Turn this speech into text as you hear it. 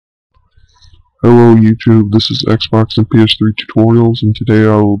Hello YouTube, this is Xbox and PS3 Tutorials, and today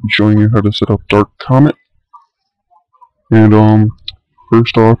I will be showing you how to set up darkcomet. And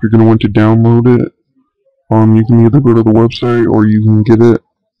first off, you're going to want to download it. You can either go to the website or you can get it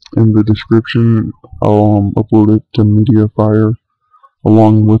in the description. I'll upload it to Mediafire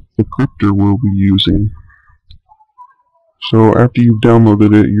along with the crypter we'll be using. So after you've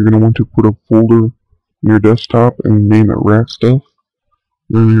downloaded it, you're going to want to put a folder in your desktop and name it rat stuff.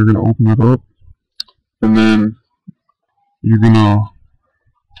 Then you're going to open it up. And then you're gonna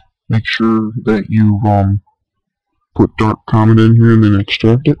make sure that you put darkcomet in here and then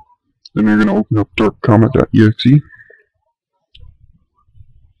extract it. Then you're gonna open up darkcomet.exe.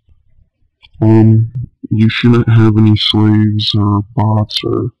 You shouldn't have any slaves or bots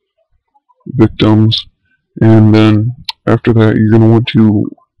or victims. And then after that, you're gonna want to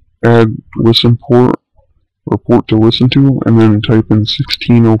add listen port or port to listen to, and then type in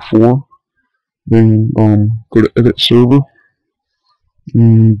 1604. Then go to edit server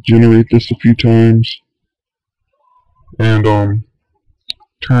and generate this a few times, and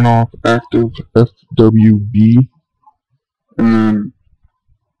turn off active FWB, and then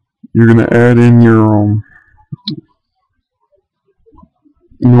you're gonna add in your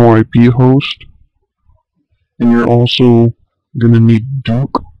no IP host, and you're also gonna need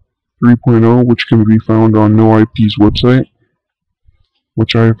Duke 3.0, which can be found on No IP's website,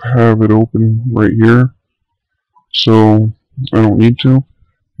 which I have it open right here, so I don't need to.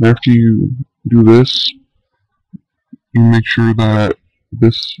 And after you do this, you make sure that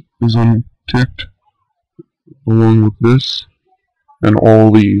this is unticked along with this and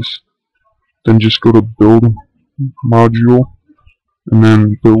all these. Then just go to build module and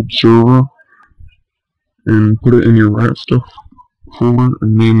then build server and put it in your rat stuff folder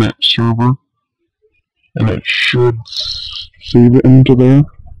and name that server, and it should save it into there,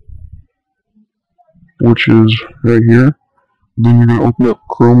 which is right here. Then you're going to open up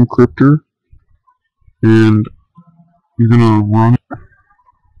Chrome Crypter and you're going to run it.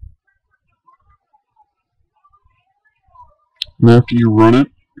 And after you run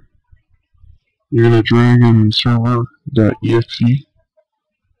it, you're going to drag in server.exe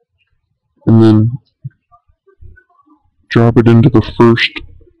and then drop it into the first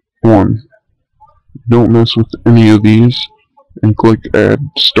one. Don't mess with any of these, and click add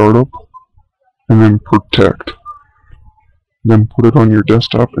startup and then protect. Then put it on your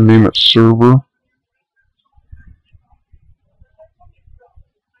desktop and name it server.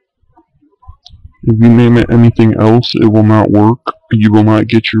 If you name it anything else, it will not work. You will not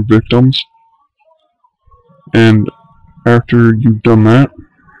get your victims. And after you've done that,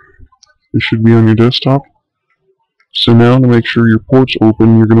 it should be on your desktop. So now, to make sure your port's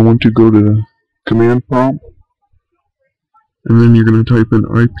open, you're going to want to go to command prompt, and then you're going to type in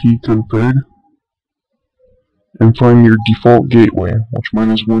ipconfig and find your default gateway, which mine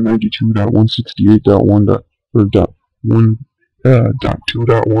is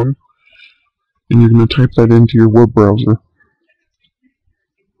 192.168.1.2.1, and you're going to type that into your web browser.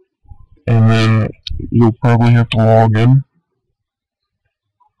 And then you'll probably have to log in.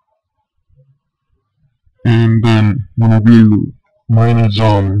 And then whenever you, mine is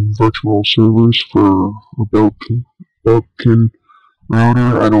virtual servers for a Belkin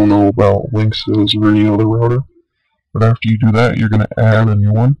router. I don't know about Linksys or any other router. But after you do that, you're going to add a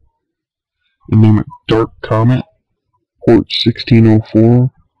new one and name it darkcomet, port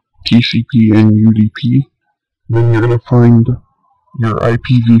 1604, TCP and UDP. Then you're going to find your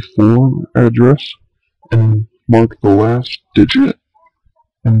IPv4 address and mark the last digit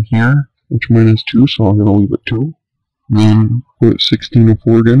in here, which mine is 2, so I'm going to leave it 2. Then put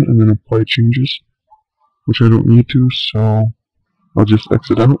 1604 again and then apply changes, which I don't need to, so I'll just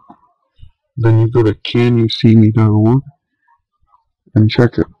exit out. Then you go to canyouseeme.org and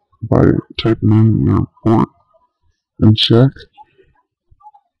check it by typing in your port and check,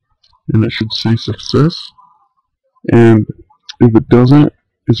 and it should say success. And if it doesn't,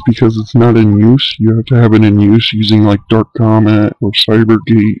 it's because it's not in use. You have to have it in use using like darkcomet or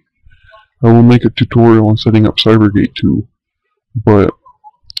Cybergate. I will make a tutorial on setting up Cybergate too, but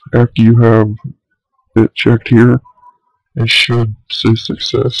after you have it checked here, it should say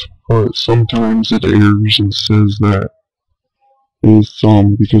success, but sometimes it errors and says that it's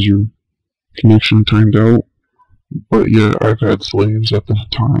because your connection timed out. But yeah, I've had slaves at the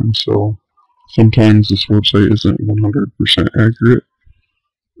time, so sometimes this website isn't 100% accurate.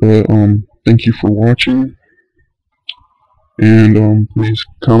 But thank you for watching, and please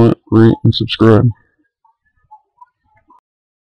comment, rate, and subscribe.